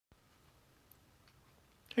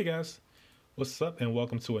Hey guys, what's up, and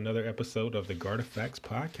welcome to another episode of the Gartifacts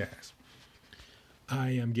podcast.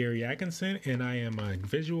 I am Gary Atkinson, and I am a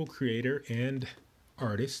visual creator and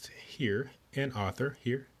artist here, and author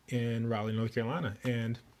here in Raleigh, North Carolina.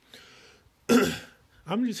 And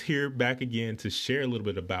I'm just here back again to share a little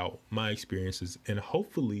bit about my experiences, and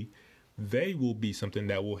hopefully, they will be something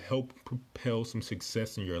that will help propel some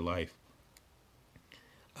success in your life.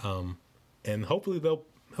 And hopefully, they'll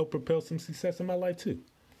help propel some success in my life too.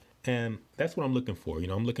 And that's what I'm looking for.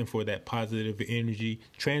 I'm looking for that positive energy,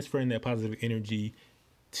 transferring that positive energy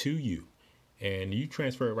to you, and you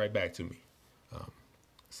transfer it right back to me.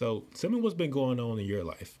 So tell me what's been going on in your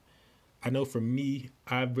life. I know for me,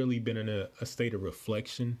 I've really been in a state of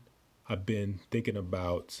reflection. I've been thinking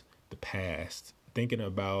about the past, thinking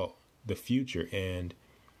about the future, and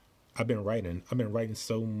I've been writing. I've been writing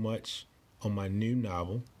so much on my new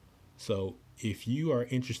novel. So if you are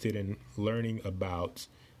interested in learning about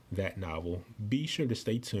that novel, be sure to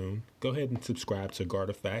stay tuned. Go ahead and subscribe to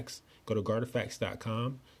Gartifacts. Go to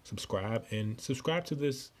gartifacts.com, subscribe to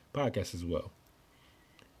this podcast as well.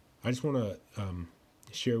 I just want to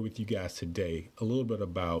share with you guys today a little bit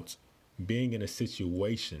about being in a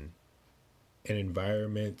situation, an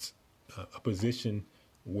environment, a position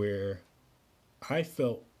where I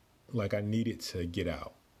felt like I needed to get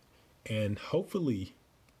out. And hopefully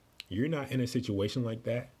you're not in a situation like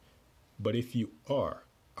that. But if you are,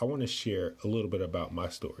 I want to share a little bit about my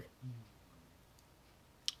story.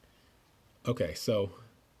 Okay, so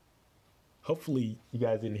hopefully you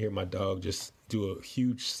guys didn't hear my dog just do a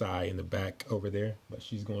huge sigh in the back over there, but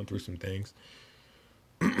she's going through some things.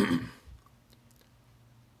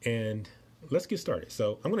 And let's get started.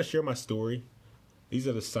 So I'm going to share my story. These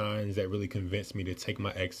are the signs that really convinced me to take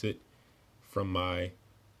my exit from my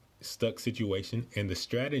stuck situation and the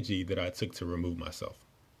strategy that I took to remove myself.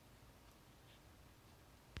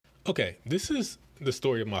 Okay, this is the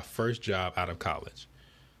story of my first job out of college.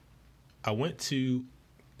 I went to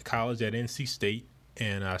college at NC State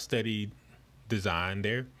and I studied design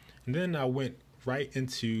there. And then I went right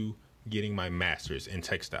into getting my master's in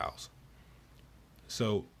textiles.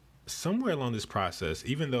 So somewhere along this process,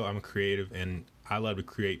 even though I'm creative and I love to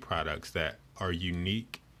create products that are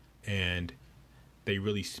unique and they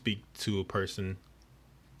really speak to a person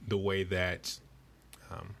the way that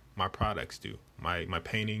my products do, my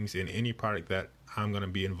paintings and any product that I'm going to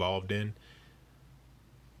be involved in,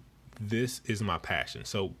 this is my passion.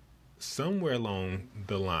 So somewhere along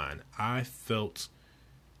the line, I felt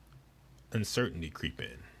uncertainty creep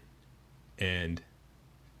in. And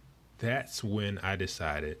that's when I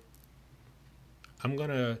decided I'm going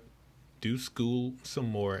to do school some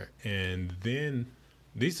more. And then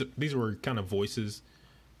these were kind of voices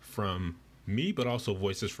from me, but also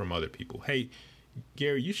voices from other people. Hey,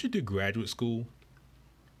 Gary, you should do graduate school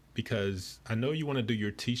because I know you want to do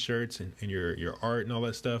your t-shirts and your art and all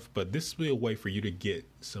that stuff, but this will be a way for you to get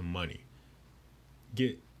some money,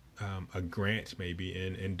 get a grant maybe,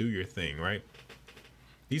 and do your thing, right?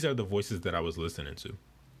 These are the voices that I was listening to.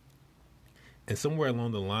 And somewhere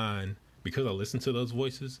along the line, because I listened to those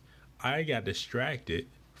voices, I got distracted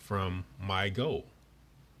from my goal.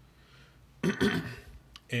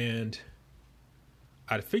 And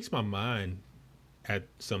I fixed my mind at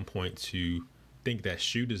some point to think that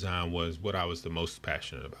shoe design was what I was the most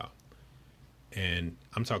passionate about. And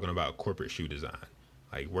I'm talking about corporate shoe design,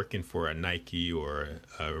 like working for a Nike or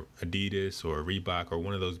a Adidas or a Reebok or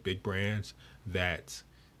one of those big brands. That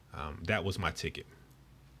was my ticket.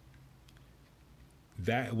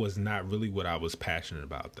 That was not really what I was passionate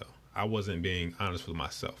about, though. I wasn't being honest with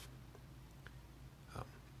myself.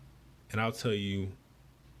 And I'll tell you,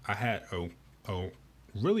 I had a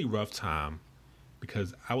really rough time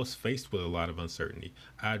because I was faced with a lot of uncertainty.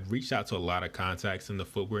 I'd reached out to a lot of contacts in the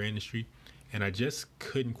footwear industry, and I just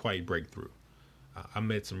couldn't quite break through. I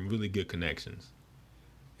made some really good connections,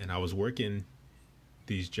 and I was working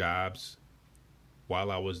these jobs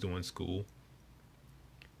while I was doing school.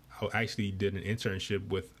 I actually did an internship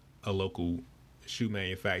with a local shoe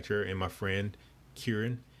manufacturer and my friend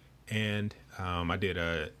Kieran, and I did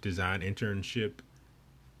a design internship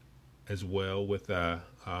as well with a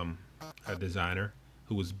designer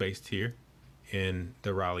who was based here in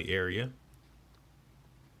the Raleigh area.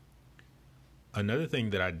 Another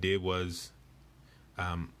thing that I did was,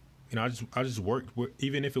 I just worked,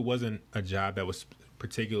 even if it wasn't a job that was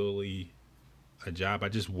particularly a job. I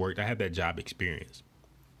just worked. I had that job experience,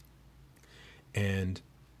 and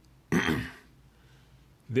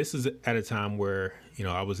this is at a time where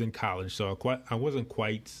I was in college, so I wasn't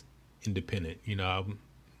quite independent. I'm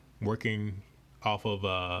working off of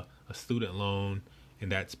a student loan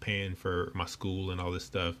and that's paying for my school and all this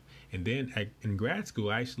stuff. And then in grad school,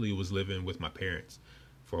 I actually was living with my parents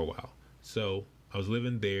for a while. So I was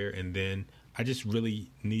living there, and then I just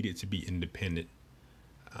really needed to be independent.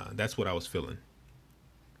 That's what I was feeling.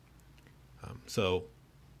 So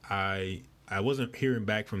I wasn't hearing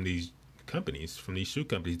back from these companies, from these shoe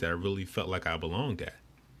companies that I really felt like I belonged at.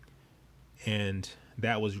 And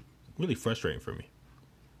that was really frustrating for me.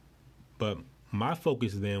 But my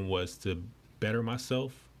focus then was to better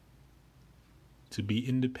myself, to be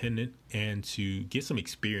independent, and to get some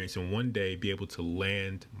experience and one day be able to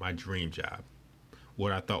land my dream job,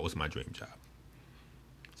 what I thought was my dream job.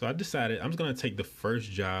 So I decided I'm just going to take the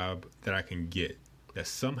first job that I can get that's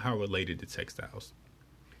somehow related to textiles.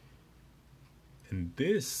 And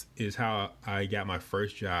this is how I got my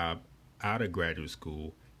first job out of graduate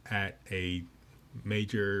school at a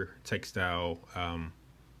major textile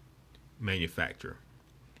manufacturer.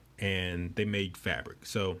 And they made fabric.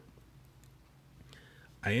 So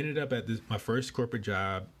I ended up at my first corporate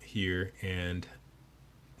job here, and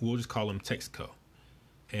we'll just call them Texco.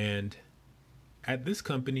 And at this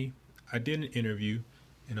company, I did an interview.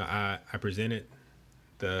 I presented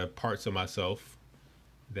the parts of myself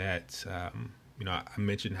that, I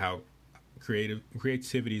mentioned how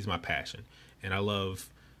creativity is my passion. And I love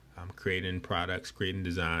creating products, creating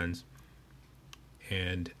designs.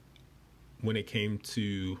 And when it came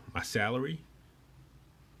to my salary,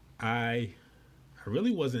 I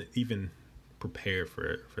really wasn't even prepared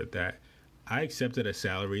for that. I accepted a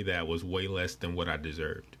salary that was way less than what I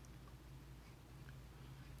deserved.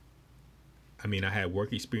 I mean, I had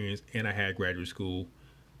work experience and I had graduate school,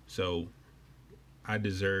 so I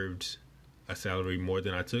deserved a salary more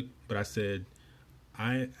than I took. But I said,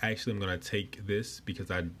 I actually am going to take this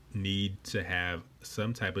because I need to have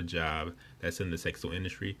some type of job that's in the textile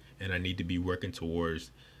industry, and I need to be working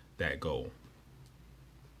towards that goal.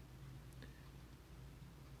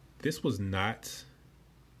 This was not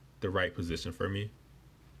the right position for me,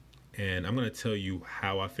 and I'm going to tell you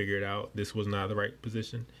how I figured out this was not the right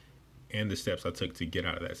position and the steps I took to get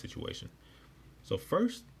out of that situation. So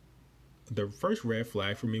the first red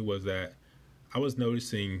flag for me was that I was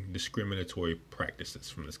noticing discriminatory practices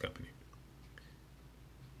from this company.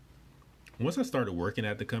 Once I started working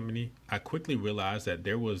at the company, I quickly realized that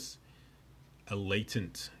there was a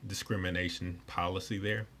latent discrimination policy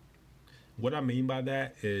there. What I mean by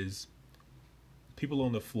that is people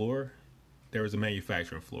on the floor, there was a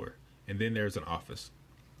manufacturing floor, and then there's an office.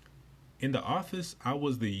 In the office, I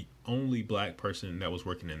was the only black person that was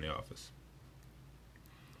working in the office.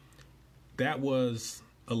 That was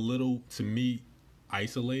a little, to me,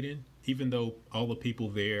 isolating, even though all the people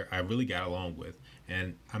there I really got along with,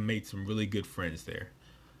 and I made some really good friends there.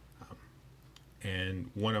 And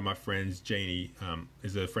one of my friends, Janie,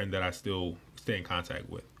 is a friend that I still stay in contact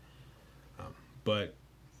with. But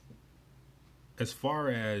as far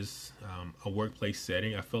as a workplace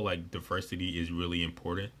setting, I feel like diversity is really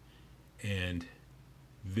important. And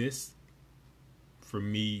this, for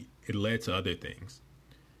me, it led to other things.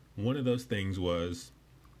 One of those things was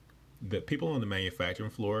the people on the manufacturing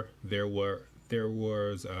floor. There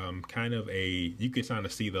was kind of you could kind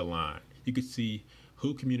of see the line. You could see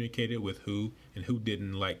who communicated with who and who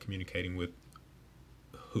didn't like communicating with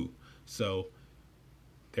who. So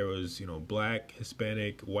there was, black,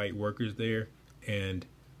 Hispanic, white workers there. And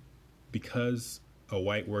because a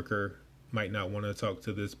white worker might not want to talk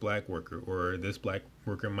to this black worker, or this black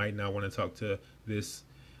worker might not want to talk to this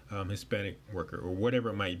Hispanic worker, or whatever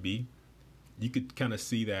it might be, you could kind of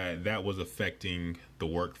see that was affecting the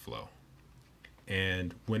workflow.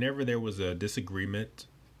 And whenever there was a disagreement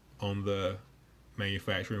on the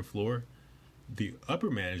manufacturing floor, the upper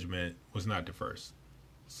management was not diverse.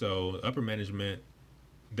 So upper management,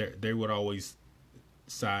 they would always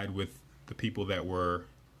side with the people that were,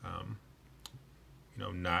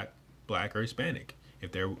 not black or Hispanic,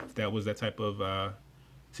 if that was that type of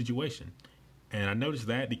situation. And I noticed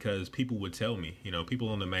that because people would tell me, people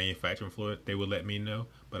on the manufacturing floor, they would let me know.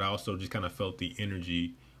 But I also just kind of felt the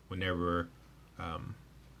energy whenever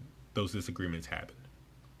those disagreements happened.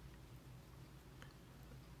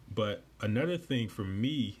 But another thing for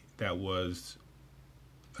me that was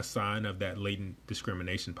a sign of that latent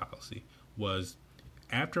discrimination policy was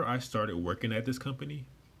after I started working at this company,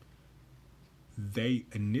 they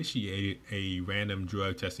initiated a random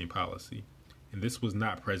drug testing policy. And this was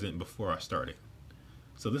not present before I started.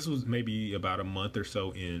 So this was maybe about a month or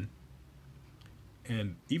so in.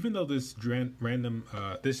 And even though this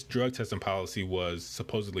this drug testing policy was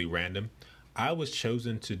supposedly random, I was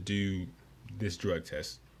chosen to do this drug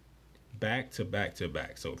test back to back to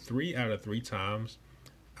back. So 3 out of 3 times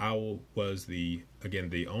was the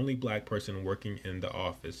only black person working in the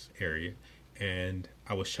office area, and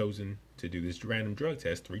I was chosen to do this random drug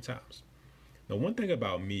test 3 times. Now, one thing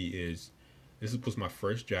about me is this was my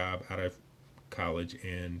first job out of college,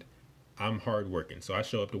 and I'm hardworking. So I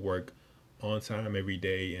show up to work on time every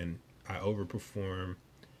day, and I overperform.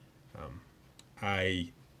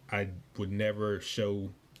 I I would never show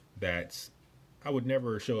that I would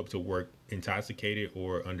never show up to work intoxicated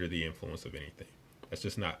or under the influence of anything. That's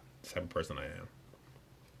just not the type of person I am.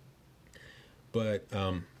 But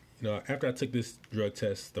after I took this drug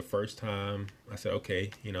test the first time, I said,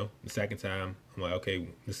 okay. The second time, I'm like, okay,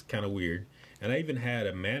 this is kind of weird. And I even had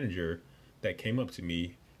a manager that came up to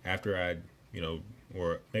me after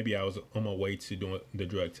or maybe I was on my way to doing the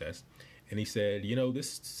drug test, and he said,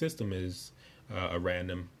 this system is a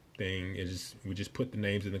random thing. We just put the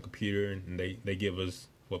names in the computer, and they give us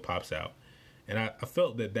what pops out. And I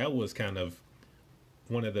felt that was kind of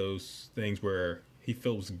one of those things where he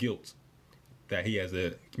feels guilt that he has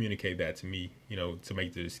to communicate that to me, to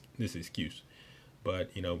make this excuse.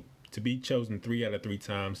 But, to be chosen 3 out of 3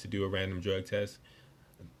 times to do a random drug test,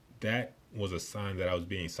 that was a sign that I was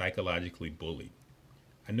being psychologically bullied.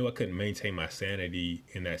 I knew I couldn't maintain my sanity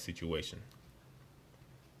in that situation.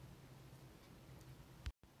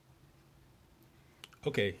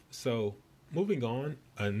 Okay, so moving on,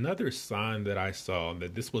 another sign that I saw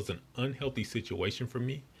that this was an unhealthy situation for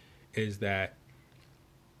me is that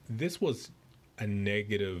this was a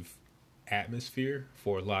negative atmosphere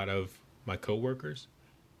for a lot of my coworkers.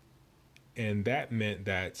 And that meant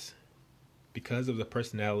that because of the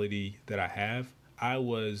personality that I have, I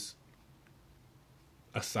was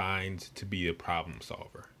assigned to be a problem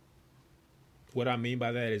solver. What I mean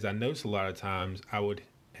by that is I noticed a lot of times I would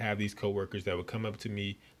have these coworkers that would come up to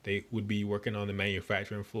me. They would be working on the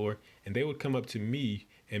manufacturing floor, and they would come up to me,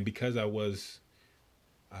 and because I was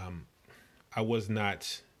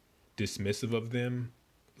not dismissive of them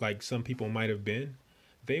like some people might have been,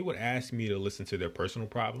 they would ask me to listen to their personal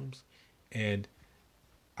problems. And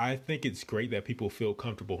I think it's great that people feel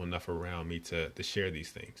comfortable enough around me to share these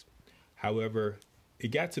things. However, it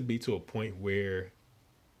got to be to a point where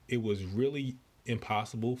it was really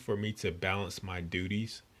impossible for me to balance my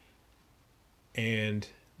duties and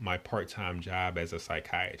my part-time job as a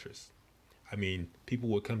psychiatrist. I mean, people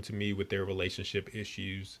would come to me with their relationship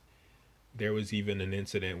issues. There was even an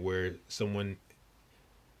incident where someone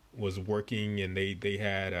was working and they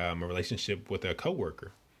had a relationship with a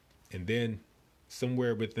coworker. And then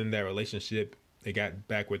somewhere within that relationship, they got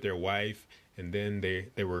back with their wife, and then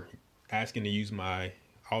they were asking to use my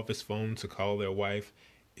office phone to call their wife.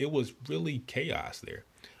 It was really chaos there.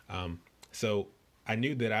 So I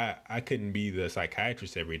knew that I couldn't be the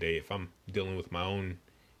psychiatrist every day if I'm dealing with my own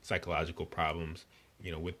psychological problems,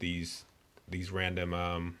 with these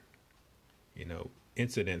random,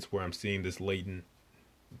 incidents where I'm seeing this latent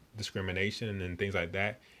discrimination and things like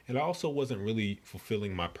that. And I also wasn't really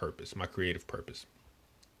fulfilling my purpose, my creative purpose.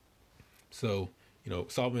 So,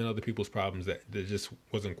 solving other people's problems, that just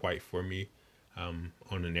wasn't quite for me on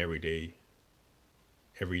an everyday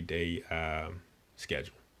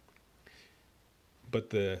schedule. But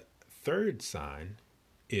the third sign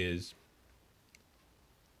is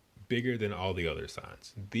bigger than all the other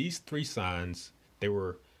signs. These 3 signs, there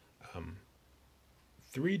were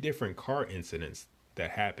 3 different car incidents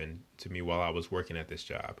that happened to me while I was working at this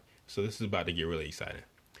job. So this is about to get really exciting.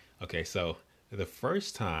 Okay, so the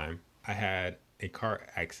first time I had a car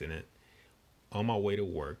accident on my way to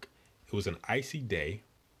work, it was an icy day.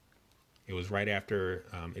 It was right after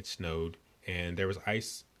it snowed, and there was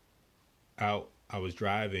ice out. I was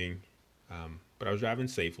driving, but I was driving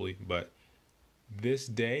safely. But this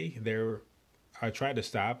day, I tried to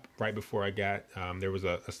stop right before I got. There was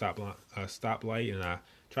a stoplight, and I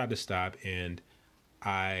tried to stop, and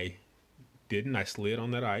I didn't. I slid on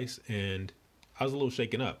that ice, and I was a little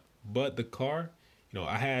shaken up. But the car,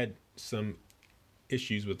 I had some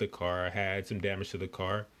issues with the car. I had some damage to the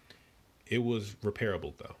car. It was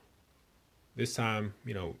repairable though. This time,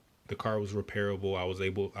 the car was repairable.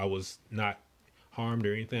 I was not harmed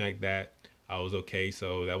or anything like that. I was okay.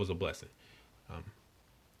 So that was a blessing.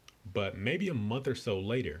 But maybe a month or so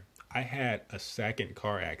later, I had a second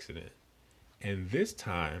car accident. And this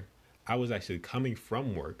time I was actually coming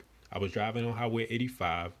from work. I was driving on Highway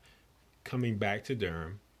 85, coming back to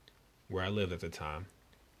Durham, where I lived at the time.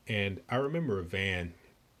 And I remember a van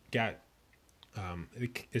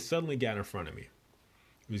it suddenly got in front of me.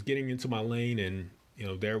 It was getting into my lane, and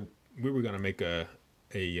we were going to make a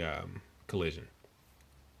collision.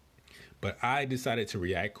 But I decided to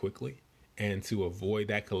react quickly and to avoid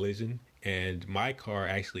that collision, and my car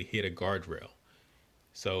actually hit a guardrail.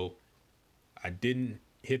 So I didn't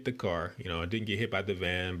hit the car. I didn't get hit by the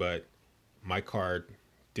van, but my car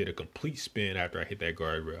did a complete spin after I hit that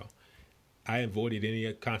guardrail. I avoided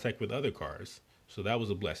any contact with other cars, so that was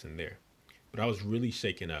a blessing there. But I was really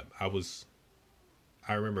shaken up.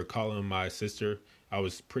 I remember calling my sister. I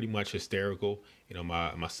was pretty much hysterical.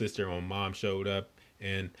 My sister and my mom showed up,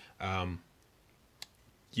 and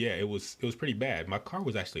yeah, it was pretty bad. My car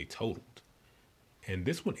was actually totaled, and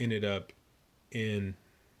this one ended up in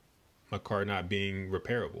my car not being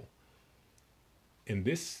repairable. And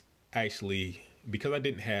this actually, because I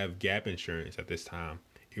didn't have gap insurance at this time,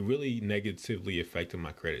 it really negatively affected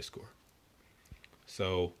my credit score.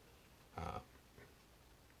 So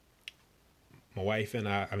my wife and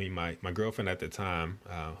my girlfriend at the time,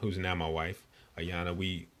 who's now my wife, Ayana,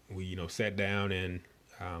 we sat down and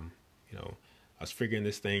um, I was figuring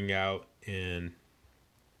this thing out, and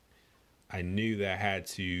I knew that I had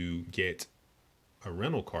to get a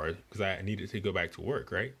rental car because I needed to go back to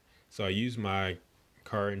work, right? So I used my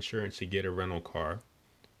car insurance to get a rental car,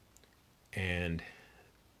 and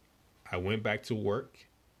I went back to work.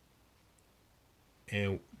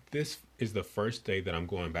 And this is the first day that I'm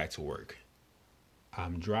going back to work.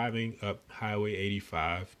 I'm driving up Highway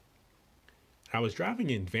 85. I was driving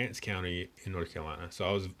in Vance County in North Carolina. So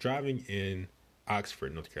I was driving in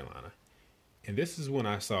Oxford, North Carolina. And this is when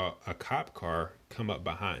I saw a cop car come up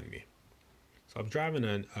behind me. So I'm driving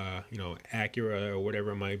an, Acura or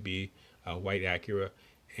whatever it might be, a white Acura.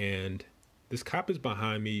 And this cop is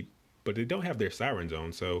behind me, but they don't have their sirens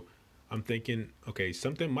on. So I'm thinking, okay,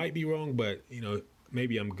 something might be wrong, but,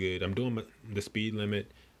 maybe I'm good. I'm doing the speed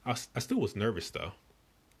limit. I still was nervous though.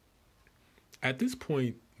 At this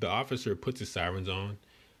point, the officer puts his sirens on.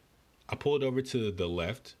 I pulled over to the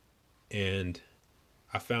left, and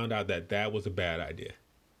I found out that that was a bad idea.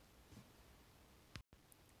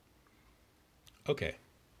 Okay,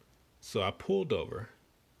 so I pulled over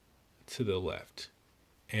to the left,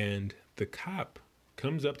 and the cop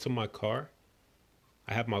comes up to my car.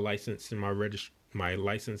 I have my license and my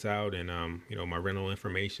license out, and my rental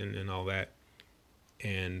information and all that.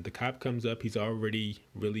 And the cop comes up. He's already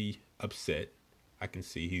really upset. I can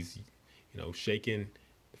see he's, shaking.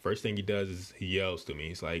 The first thing he does is he yells to me.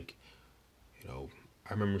 He's like, I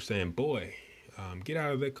remember saying, "Boy, get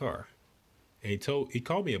out of the car." And he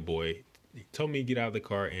called me a boy. He told me to get out of the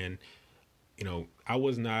car, and I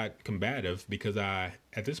was not combative because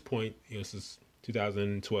at this point, this is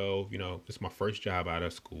 2012. This is my first job out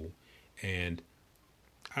of school, and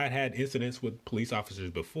I'd had incidents with police officers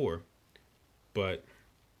before, but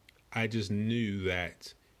I just knew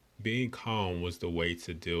that being calm was the way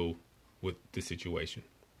to deal with the situation.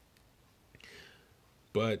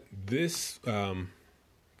 But this, him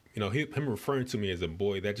referring to me as a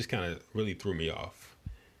boy, that just kind of really threw me off.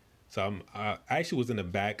 So I actually was in the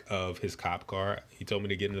back of his cop car. He told me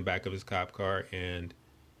to get in the back of his cop car, and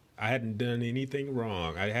I hadn't done anything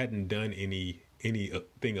wrong. I hadn't done anything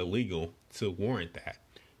illegal to warrant that.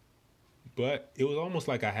 But it was almost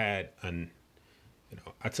like I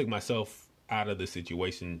took myself out of the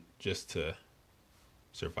situation just to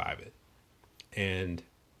survive it. And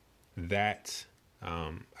that,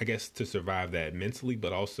 I guess, to survive that mentally,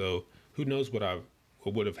 but also who knows what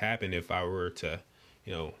would have happened if I were to,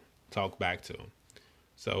 talk back to him.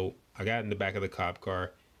 So I got in the back of the cop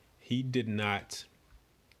car. He did not,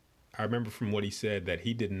 I remember from what he said that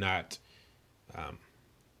he did not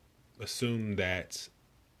assume that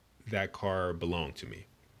that car belonged to me.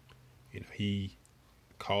 He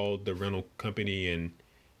called the rental company, and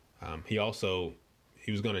he was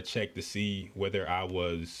going to check to see whether I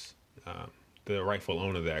was the rightful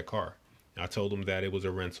owner of that car. I told him that it was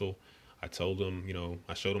a rental. I told him,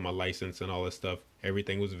 I showed him my license and all that stuff.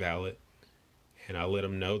 Everything was valid. And I let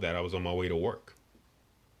him know that I was on my way to work.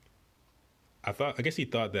 I guess he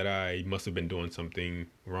thought that I must have been doing something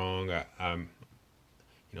wrong. I'm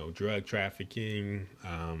drug trafficking,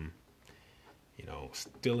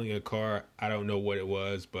 stealing a car. I don't know what it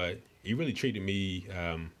was, but he really treated me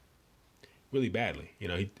really badly.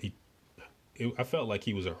 I felt like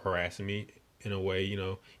he was harassing me in a way.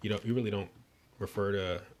 You really don't refer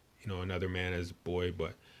to another man as boy,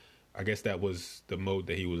 but I guess that was the mode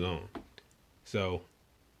that he was on. So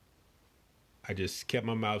I just kept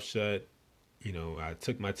my mouth shut. I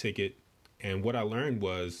took my ticket, and what I learned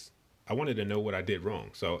was I wanted to know what I did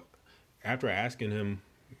wrong. So after asking him,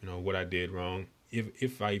 what I did wrong,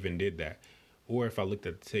 if I even did that, or if I looked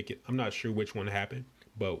at the ticket, I'm not sure which one happened.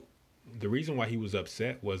 But the reason why he was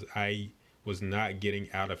upset was I was not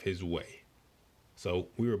getting out of his way. So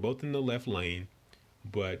we were both in the left lane,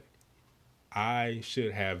 but I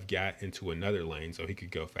should have got into another lane so he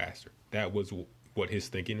could go faster. That was what his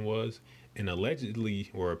thinking was. And allegedly,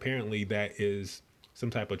 or apparently, that is some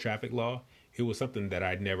type of traffic law. It was something that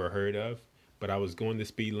I'd never heard of, but I was going the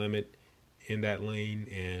speed limit in that lane,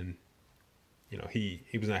 and he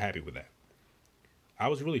was not happy with that. I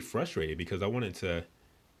was really frustrated because I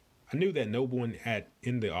knew that no one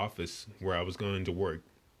in the office where I was going to work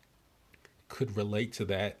could relate to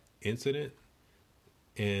that incident,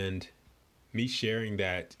 and me sharing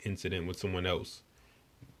that incident with someone else,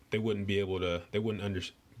 they wouldn't be able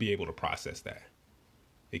to process that,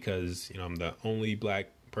 because I'm the only black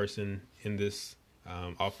person in this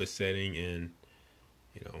office setting, and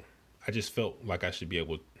I just felt like I should be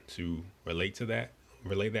able to relate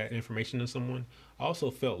that information to someone. I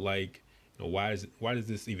also felt like, why does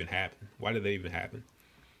this even happen? Why did they even happen?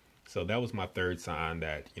 So that was my third sign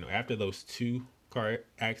that, after those two car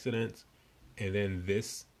accidents and then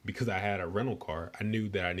this, because I had a rental car, I knew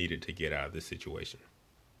that I needed to get out of this situation.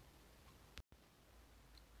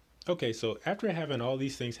 Okay, so after having all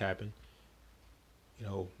these things happen,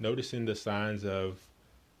 noticing the signs of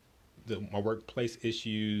my workplace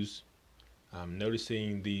issues,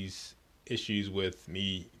 noticing these issues with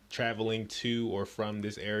me traveling to or from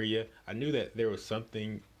this area, I knew that there was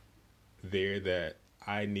something there that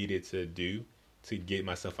I needed to do to get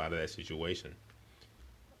myself out of that situation.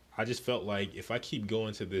 I just felt like if I keep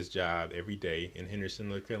going to this job every day in Henderson,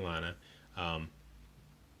 North Carolina,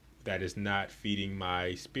 that is not feeding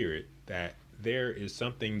my spirit, that there is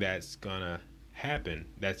something that's gonna happen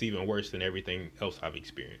that's even worse than everything else I've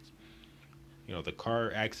experienced. The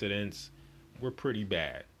car accidents were pretty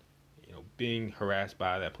bad. Being harassed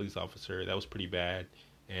by that police officer, that was pretty bad.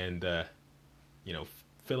 And,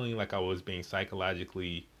 feeling like I was being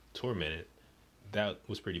psychologically tormented, that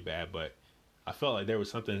was pretty bad. But I felt like there was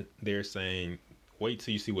something there saying, wait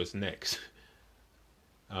till you see what's next.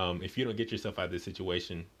 If you don't get yourself out of this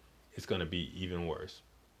situation, it's going to be even worse.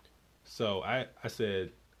 So I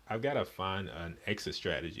said, I've got to find an exit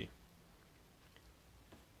strategy.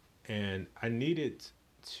 And I needed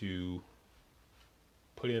to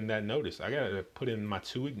put in that notice. I got to put in my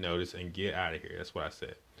 2-week notice and get out of here. That's what I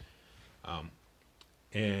said.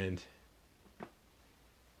 And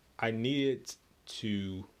I needed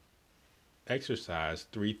to exercise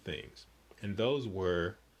 3 things. And those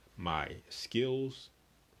were my skills,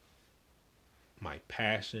 my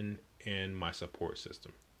passion, and my support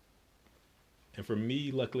system. And for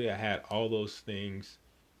me, luckily, I had all those things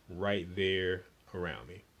right there around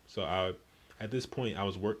me. So at this point, I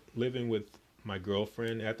was living with my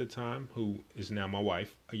girlfriend at the time, who is now my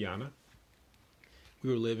wife, Ayana. We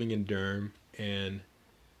were living in Durham, and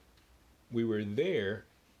we were there,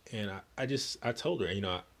 and I told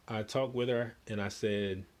her, I talked with her, and I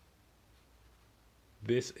said,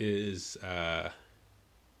 this is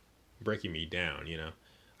breaking me down,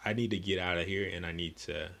 I need to get out of here, and I need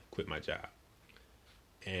to quit my job.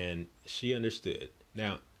 And she understood.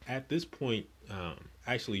 Now, at this point,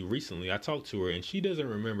 actually recently, I talked to her, and she doesn't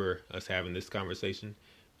remember us having this conversation.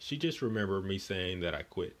 She just remembered me saying that I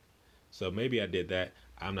quit. So maybe I did that.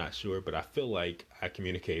 I'm not sure, but I feel like I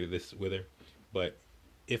communicated this with her. But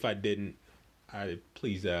if I didn't,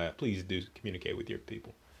 please do communicate with your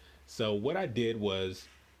people. So what I did was,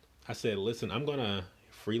 I said, listen, I'm gonna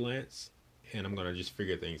freelance, and I'm gonna just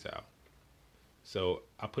figure things out. So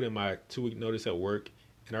I put in my 2-week notice at work,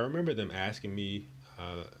 and I remember them asking me,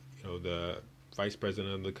 the vice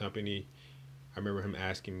president of the company, I remember him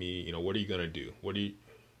asking me, what are you gonna do? What are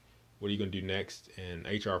you gonna do next? And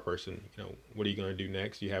HR person, what are you gonna do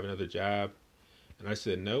next? Do you have another job? And I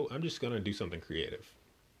said, no, I'm just gonna do something creative.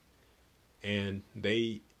 And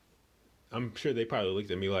I'm sure they probably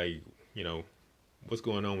looked at me like, what's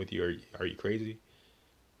going on with you? Are you crazy?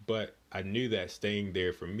 But I knew that staying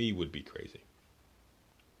there for me would be crazy.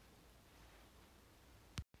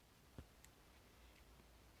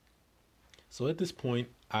 So at this point,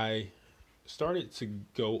 I started to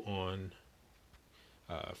go on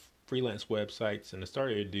freelance websites, and I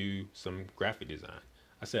started to do some graphic design.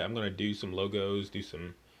 I said, I'm going to do some logos, do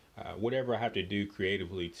some whatever I have to do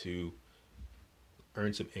creatively to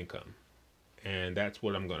earn some income. And that's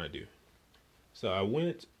what I'm going to do. So I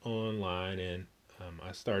went online, and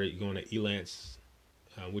I started going to Elance,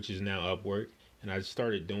 which is now Upwork, and I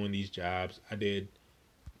started doing these jobs. I did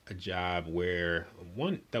a job where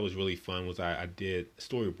one that was really fun was I did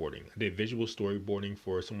storyboarding. I did visual storyboarding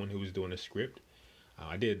for someone who was doing a script.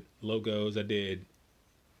 I did logos. I did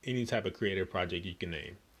any type of creative project you can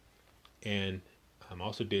name. And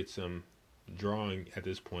also did some drawing at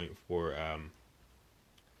this point for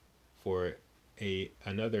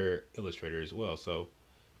another illustrator as well. So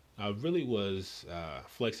I really was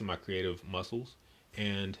flexing my creative muscles.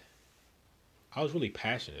 And I was really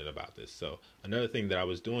passionate about this. So another thing that I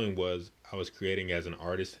was doing was I was creating as an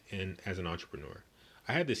artist and as an entrepreneur.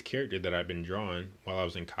 I had this character that I'd been drawing while I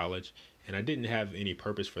was in college, and I didn't have any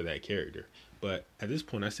purpose for that character. But at this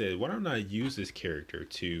point, I said, why don't I use this character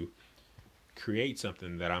to create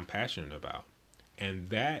something that I'm passionate about? And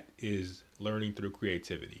that is learning through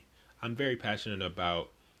creativity. I'm very passionate about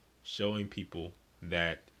showing people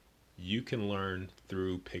that you can learn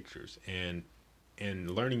through pictures, and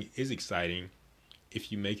learning is exciting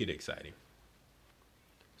if you make it exciting.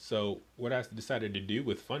 So what I decided to do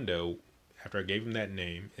with Fundo after I gave him that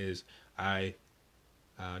name is I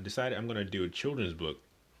decided I'm going to do a children's book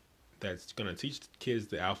that's going to teach kids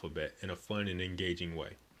the alphabet in a fun and engaging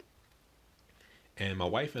way. And my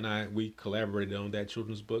wife and I, we collaborated on that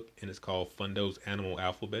children's book, and it's called Fundo's Animal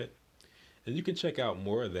Alphabet. And you can check out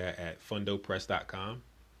more of that at fundopress.com.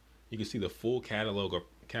 You can see the full catalog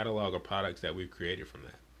of products that we've created from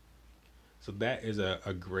that. So that is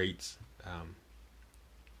a great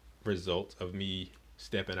result of me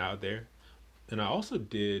stepping out there. And I also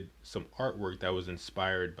did some artwork that was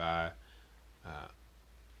inspired by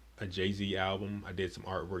a Jay-Z album. I did some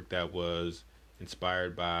artwork that was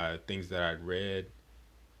inspired by things that I'd read.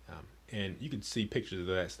 And you can see pictures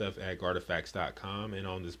of that stuff at gartifacts.com and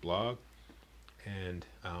on this blog. And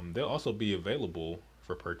they'll also be available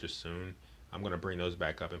for purchase soon. I'm going to bring those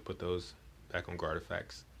back up and put those back on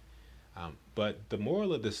Gartifacts. But the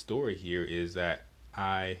moral of the story here is that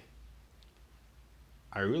I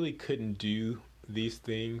really couldn't do these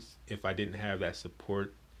things if I didn't have that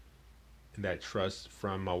support and that trust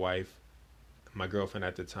from my wife, my girlfriend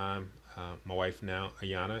at the time, my wife now,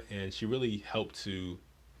 Ayana, and she really helped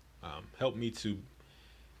me to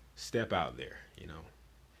step out there.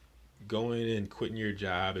 Going and quitting your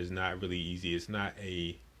job is not really easy. It's not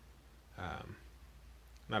a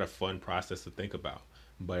fun process to think about.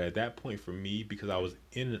 But at that point for me, because I was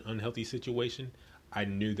in an unhealthy situation, I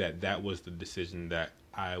knew that was the decision that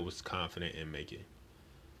I was confident in making.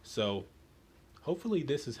 So hopefully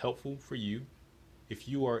this is helpful for you. If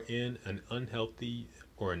you are in an unhealthy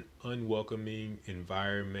or an unwelcoming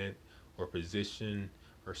environment or position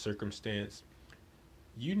or circumstance,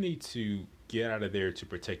 you need to get out of there to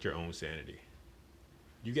protect your own sanity.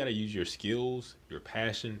 You got to use your skills, your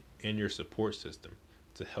passion, and your support system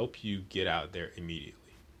to help you get out there immediately.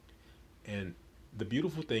 And the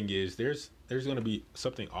beautiful thing is there's going to be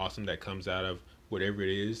something awesome that comes out of whatever it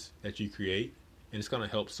is that you create, and it's going to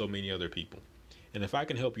help so many other people. And if I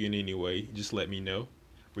can help you in any way, just let me know.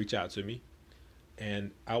 Reach out to me.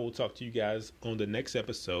 And I will talk to you guys on the next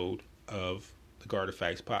episode of the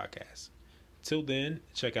Gartifacts podcast. Till then,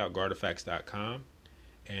 check out gartifacts.com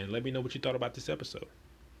and let me know what you thought about this episode.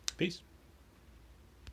 Peace.